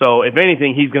 So if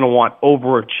anything, he's going to want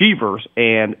overachievers.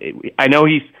 And I know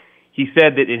he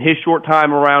said that in his short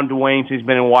time around Dwayne, since he's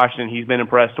been in Washington, he's been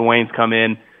impressed. Dwayne's come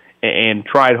in and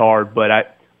tried hard. But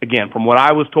again, from what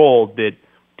I was told, that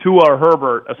Tua or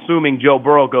Herbert, assuming Joe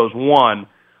Burrow goes 1,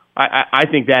 I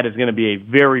think that is going to be a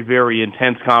very, very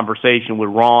intense conversation with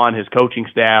Ron, his coaching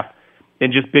staff,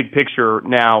 and just big picture.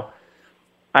 Now,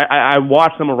 I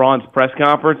watched some of Ron's press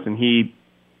conference, and he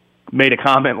made a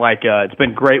comment like, it's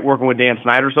been great working with Dan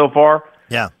Snyder so far.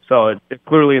 Yeah. So it's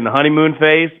clearly in the honeymoon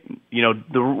phase. You know,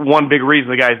 the one big reason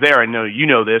the guy's there, I know you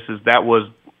know this, is that was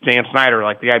Dan Snyder.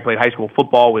 Like, the guy played high school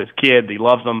football with his kid. He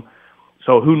loves him.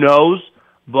 So who knows?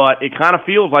 But it kind of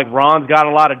feels like Ron's got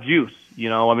a lot of juice. You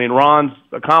know, I mean, Ron's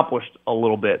accomplished a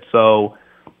little bit. So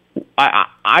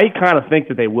I kind of think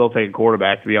that they will take a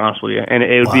quarterback, to be honest with you. And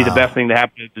it would be the best thing to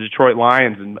happen to the Detroit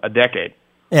Lions in a decade.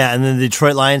 Yeah, and then the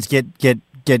Detroit Lions get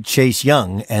Chase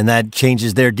Young, and that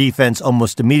changes their defense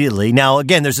almost immediately. Now,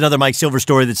 again, there's another Mike Silver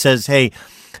story that says, hey,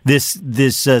 this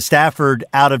Stafford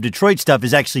out of Detroit stuff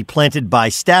is actually planted by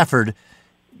Stafford.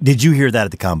 Did you hear that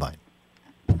at the Combine?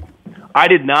 I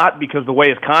did not, because the way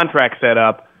his contract's set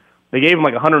up, they gave him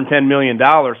like $110 million.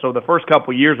 So the first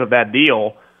couple years of that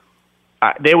deal,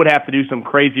 they would have to do some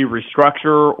crazy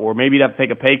restructure, or maybe they'd have to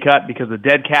take a pay cut, because the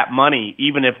dead cap money,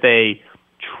 even if they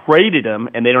traded him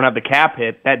and they don't have the cap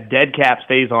hit, that dead cap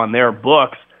stays on their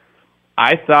books.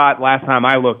 I thought last time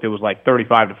I looked it was like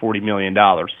 $35 to $40 million.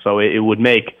 So it would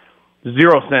make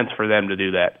zero sense for them to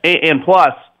do that. And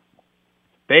plus,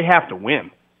 they have to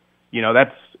win. You know,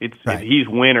 he's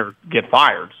win or get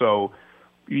fired. So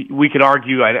we could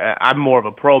argue I'm more of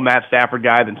a pro Matt Stafford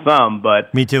guy than some,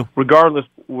 but me too. Regardless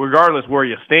where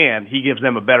you stand, he gives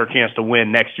them a better chance to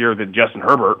win next year than Justin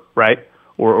Herbert, right?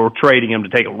 Or trading him to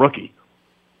take a rookie.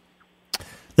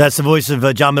 That's the voice of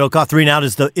John Middlecoff. 3 and Out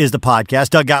is the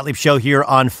podcast. Doug Gottlieb Show here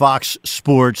on Fox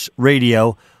Sports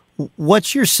Radio.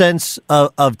 What's your sense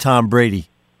of Tom Brady?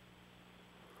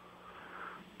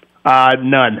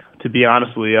 None, to be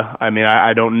honest with you. I mean,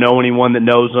 I don't know anyone that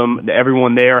knows him.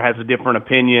 Everyone there has a different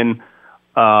opinion.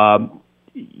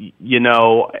 You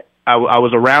know, I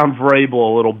was around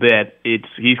Vrabel a little bit.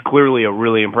 He's clearly a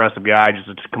really impressive guy, just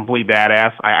a complete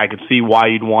badass. I could see why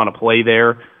you'd want to play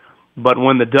there. But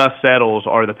when the dust settles,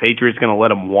 are the Patriots going to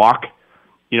let him walk?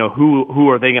 You know, who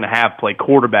are they going to have play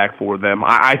quarterback for them?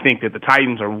 I think that the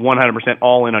Titans are 100%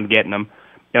 all in on getting him,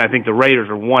 and I think the Raiders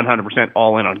are 100%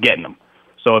 all in on getting him.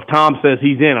 So if Tom says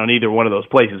he's in on either one of those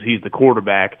places, he's the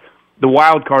quarterback. The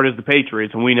wild card is the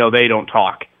Patriots, and we know they don't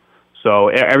talk. So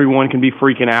everyone can be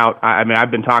freaking out. I mean,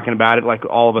 I've been talking about it like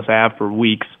all of us have for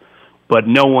weeks, but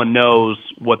no one knows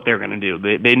what they're going to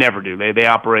do. They never do. They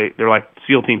operate, they're like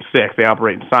SEAL Team 6. They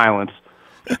operate in silence.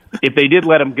 If they did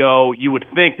let him go, you would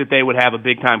think that they would have a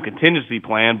big-time contingency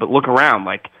plan, but look around.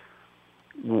 Like,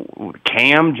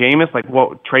 Cam, Jameis, like,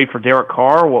 what, trade for Derek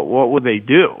Carr? What would they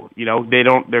do? You know,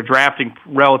 they're drafting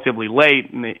relatively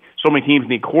late, and so many teams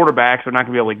need quarterbacks. They're not going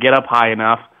to be able to get up high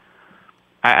enough.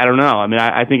 I don't know. I mean,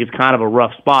 I think it's kind of a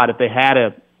rough spot. If they had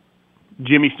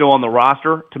Jimmy still on the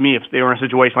roster, to me, if they were in a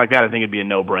situation like that, I think it'd be a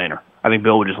no-brainer. I think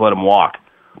Bill would just let him walk,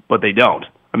 but they don't.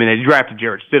 I mean, they drafted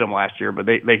Jarrett Stidham last year, but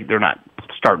they're not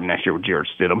starting next year with Jarrett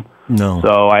Stidham. No.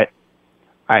 So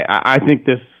I think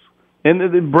this,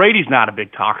 and Brady's not a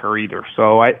big talker either.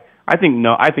 So I think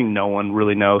no one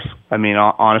really knows. I mean,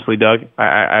 honestly, Doug,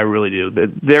 I really do.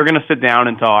 They're going to sit down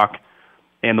and talk,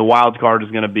 and the wild card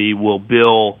is going to be, will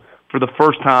Bill, for the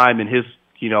first time in his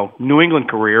New England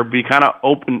career, be kind of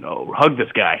open, hug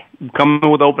this guy, come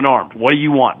in with open arms. What do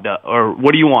you want, or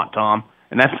what do you want, Tom?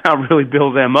 And that's not really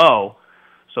Bill's MO.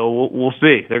 So we'll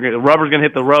see. The rubber's going to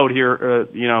hit the road here,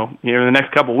 here in the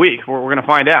next couple of weeks. We're going to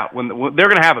find out when they're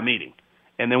going to have a meeting,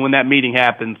 and then when that meeting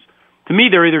happens, to me,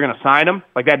 they're either going to sign him,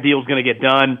 like that deal's going to get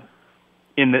done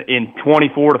in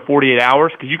 24 to 48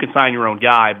 hours, because you can sign your own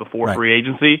guy before free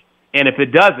agency. And if it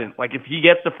doesn't, like if he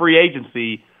gets the free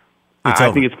agency,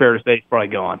 I think it's fair to say he's probably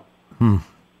gone.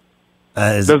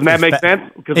 Doesn't that make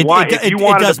sense? Because if you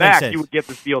wanted it back, you would get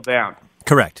this deal down.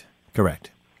 Correct.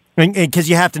 Because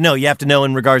you have to know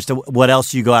in regards to what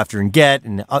else you go after and get,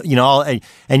 and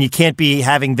and you can't be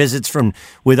having visits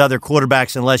with other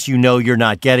quarterbacks unless you know you're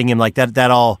not getting him. Like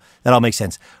that all makes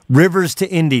sense. Rivers to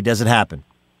Indy, does it happen?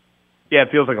 Yeah,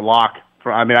 it feels like a lock.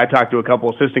 I mean, I talked to a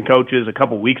couple assistant coaches a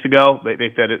couple weeks ago.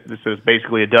 They said this is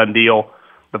basically a done deal.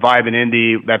 The vibe in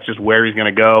Indy, that's just where he's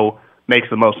going to go. Makes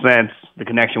the most sense. The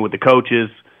connection with the coaches,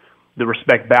 the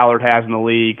respect Ballard has in the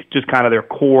league, just kind of their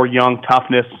core young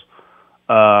toughness.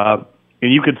 And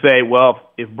you could say,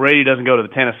 well, if Brady doesn't go to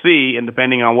the Tennessee, and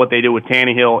depending on what they do with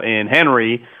Tannehill and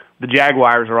Henry, the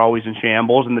Jaguars are always in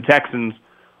shambles, and the Texans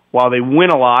while they win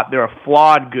a lot, they're a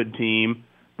flawed good team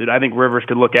that I think Rivers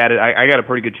could look at it. I got a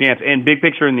pretty good chance. And big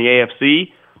picture in the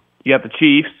AFC, you got the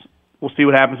Chiefs. We'll see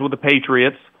what happens with the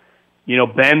Patriots.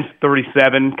 Ben's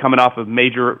 37, coming off of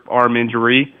major arm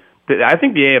injury. I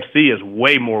think the AFC is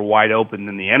way more wide open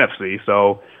than the NFC,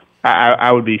 so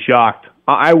I would be shocked.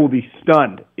 I will be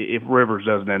stunned if Rivers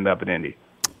doesn't end up in Indy.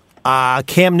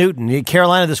 Cam Newton,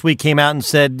 Carolina this week came out and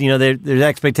said, there's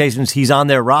expectations he's on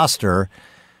their roster.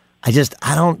 I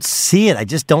don't see it. I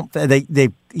just don't.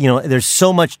 There's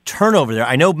so much turnover there.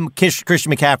 I know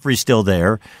Christian McCaffrey's still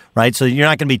there, right? So you're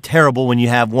not going to be terrible when you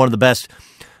have one of the best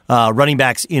running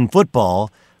backs in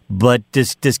football. But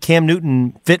does Cam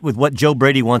Newton fit with what Joe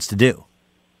Brady wants to do?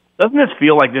 Doesn't this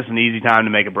feel like this is an easy time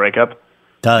to make a breakup?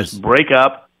 Does. Just break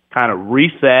up, kind of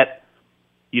reset,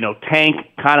 tank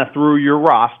kind of through your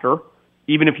roster.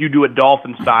 Even if you do it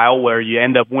Dolphin style where you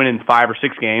end up winning 5 or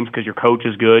 6 games because your coach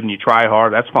is good and you try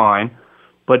hard, that's fine.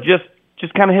 But just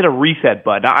kind of hit a reset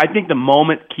button. I think the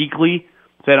moment Kuechly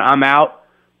said, I'm out,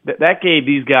 that gave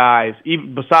these guys,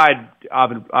 even beside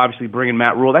obviously bringing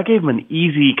Matt Rule, that gave them an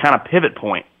easy kind of pivot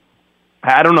point.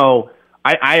 I don't know.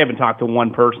 I haven't talked to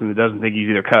one person that doesn't think he's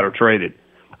either cut or traded.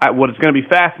 What is going to be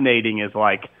fascinating is,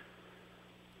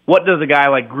 what does a guy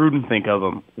like Gruden think of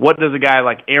him? What does a guy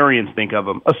like Arians think of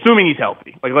him? Assuming he's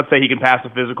healthy. Let's say he can pass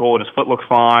the physical and his foot looks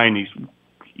fine. He's,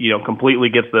 completely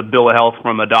gets the bill of health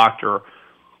from a doctor.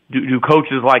 Do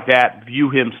coaches like that view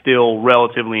him still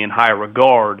relatively in high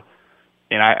regard?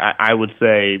 And I would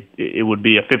say it would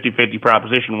be a 50-50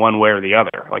 proposition one way or the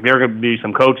other. There are going to be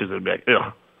some coaches that would be like,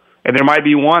 ugh. And there might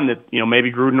be one that,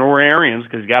 maybe Gruden or Arians,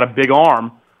 because he's got a big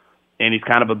arm and he's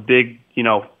kind of a big,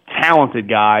 talented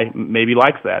guy, maybe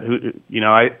likes that.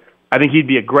 I think he'd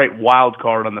be a great wild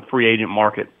card on the free agent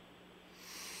market.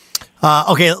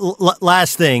 Okay,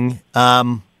 last thing.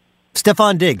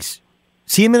 Stephon Diggs.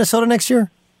 Is he in Minnesota next year?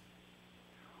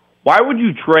 Why would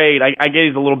you trade? I get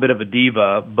he's a little bit of a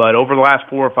diva, but over the last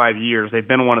 4 or 5 years, they've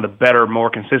been one of the better,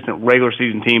 more consistent regular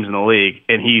season teams in the league,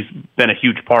 and he's been a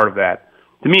huge part of that.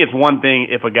 To me, it's one thing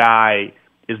if a guy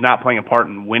is not playing a part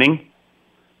in winning.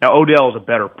 Now, Odell is a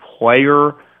better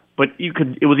player, but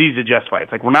it was easy to justify.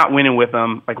 It's we're not winning with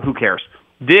them. Who cares?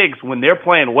 Diggs, when they're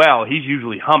playing well, he's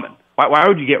usually humming. Why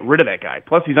would you get rid of that guy?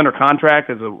 Plus, he's under contract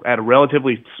at a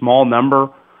relatively small number.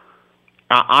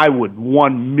 I would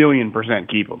 1,000,000%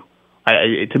 keep him.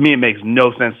 To me, it makes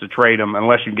no sense to trade him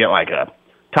unless you get a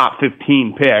top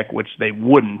 15 pick, which they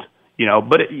wouldn't.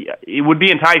 But it would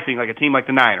be enticing, a team like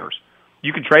the Niners.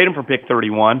 You could trade him for pick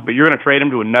 31, but you're going to trade him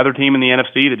to another team in the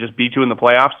NFC that just beat you in the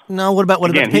playoffs? No, what about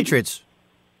the Patriots?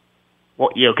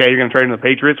 Well, yeah, okay, you're going to trade him to the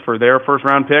Patriots for their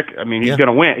first-round pick? I mean, he's going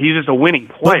to win. He's just a winning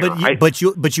player. But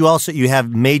you also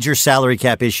have major salary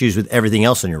cap issues with everything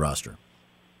else on your roster.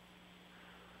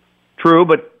 True,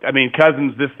 but,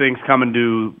 Cousins, this thing's coming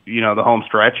to, the home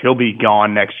stretch. He'll be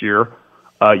gone next year.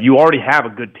 You already have a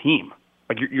good team.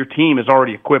 Your team is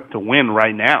already equipped to win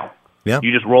right now. Yeah.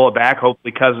 You just roll it back.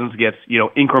 Hopefully Cousins gets,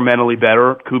 incrementally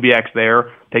better. Kubiak's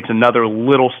there, takes another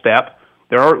little step.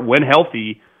 When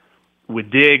healthy,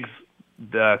 with Diggs,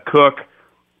 Cook,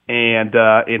 and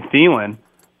Thielen,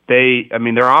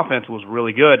 their offense was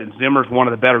really good. And Zimmer's one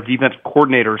of the better defensive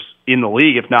coordinators in the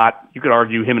league. If not, you could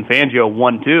argue him and Fangio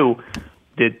 1-2.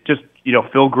 That just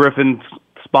Phil Griffin's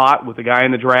spot with the guy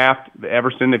in the draft,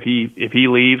 Everson. If he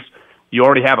leaves, you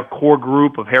already have a core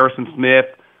group of Harrison Smith,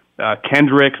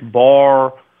 Kendricks,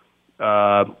 Barr,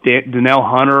 Donnell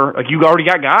Hunter. You already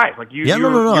got guys. You're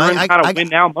in kind of win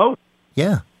now mode.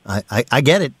 Yeah, I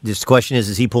get it. Just the question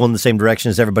is he pulling the same direction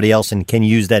as everybody else, and can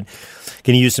you use that?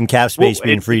 Can you use some cap space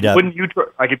being freed up? Wouldn't you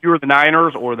if you were the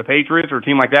Niners or the Patriots or a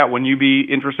team like that? Wouldn't you be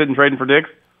interested in trading for Diggs?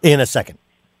 In a second.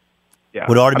 Yeah,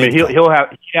 he'll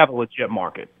have a legit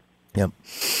market. Yep.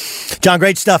 John,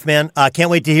 great stuff, man. Can't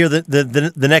wait to hear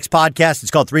the next podcast.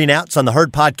 It's called 3 and Out. It's on the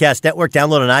Herd Podcast Network.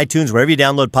 Download on iTunes, wherever you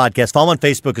download podcasts. Follow him on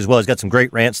Facebook as well. He's got some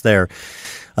great rants there.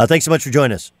 Thanks so much for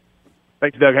joining us.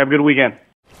 Thanks, Doug. Have a good weekend.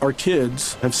 Our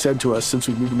kids have said to us since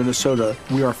we moved to Minnesota,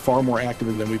 we are far more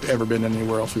active than we've ever been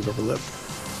anywhere else we've ever lived.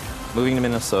 Moving to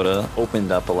Minnesota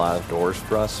opened up a lot of doors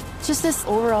for us. Just this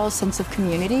overall sense of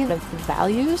community, of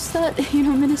values that,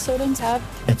 Minnesotans have.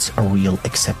 It's a real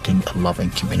accepting,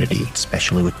 loving community,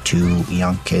 especially with 2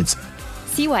 young kids.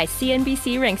 See why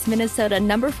CNBC ranks Minnesota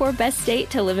number 4 best state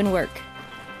to live and work.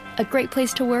 A great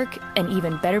place to work, an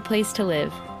even better place to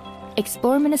live.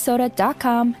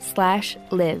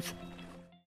 ExploreMinnesota.com/live.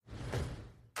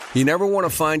 You never want to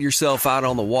find yourself out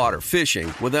on the water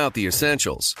fishing without the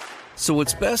essentials. So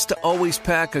it's best to always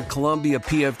pack a Columbia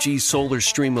PFG Solar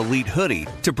Stream Elite hoodie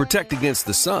to protect against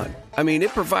the sun.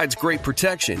 It provides great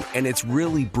protection, and it's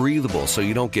really breathable so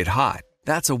you don't get hot.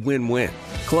 That's a win-win.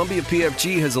 Columbia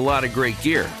PFG has a lot of great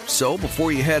gear, so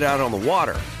before you head out on the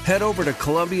water, head over to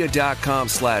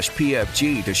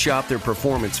Columbia.com/PFG to shop their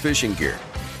performance fishing gear.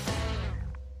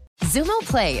 Zumo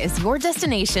Play is your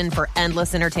destination for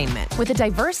endless entertainment. With a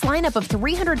diverse lineup of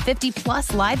 350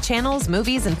 plus live channels,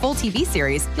 movies, and full TV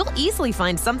series, you'll easily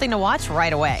find something to watch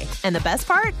right away. And the best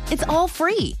part? It's all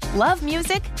free. Love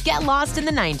music? Get lost in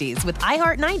the 90s with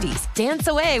iHeart 90s, dance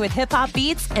away with hip-hop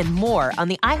beats, and more on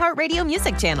the iHeartRadio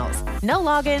music channels. No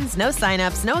logins, no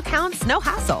signups, no accounts, no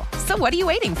hassle. So what are you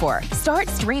waiting for? Start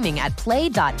streaming at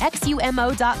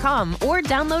play.xumo.com or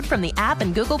download from the app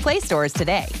and Google Play stores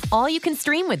today. All you can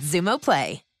stream with Zumo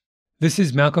Play. This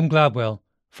is Malcolm Gladwell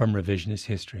from Revisionist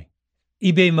History.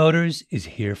 eBay Motors is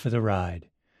here for the ride.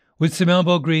 With some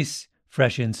elbow grease,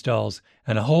 fresh installs,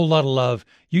 and a whole lot of love,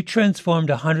 you transformed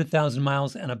 100,000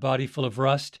 miles and a body full of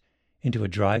rust into a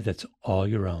drive that's all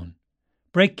your own.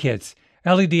 Brake kits,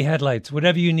 LED headlights,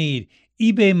 whatever you need,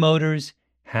 eBay Motors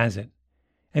has it.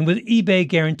 And with eBay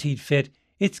Guaranteed Fit,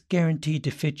 it's guaranteed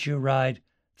to fit your ride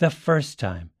the first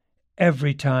time,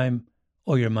 every time,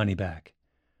 or your money back.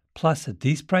 Plus, at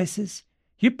these prices,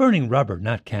 you're burning rubber,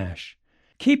 not cash.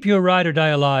 Keep your ride or die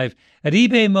alive at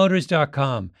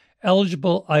ebaymotors.com.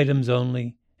 Eligible items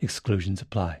only. Exclusions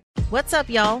apply. What's up,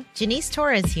 y'all? Janice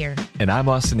Torres here. And I'm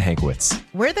Austin Hankwitz.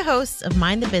 We're the hosts of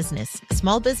Mind the Business,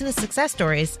 Small Business Success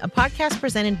Stories, a podcast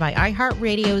presented by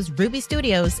iHeartRadio's Ruby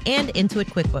Studios and Intuit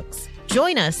QuickBooks.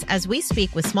 Join us as we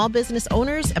speak with small business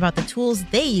owners about the tools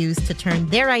they use to turn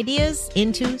their ideas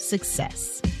into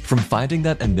success. From finding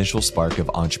that initial spark of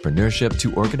entrepreneurship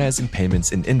to organizing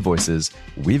payments and invoices,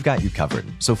 we've got you covered.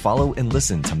 So follow and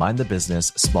listen to Mind the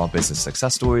Business, Small Business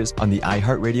Success Stories on the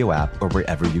iHeartRadio app or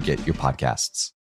wherever you get your podcasts.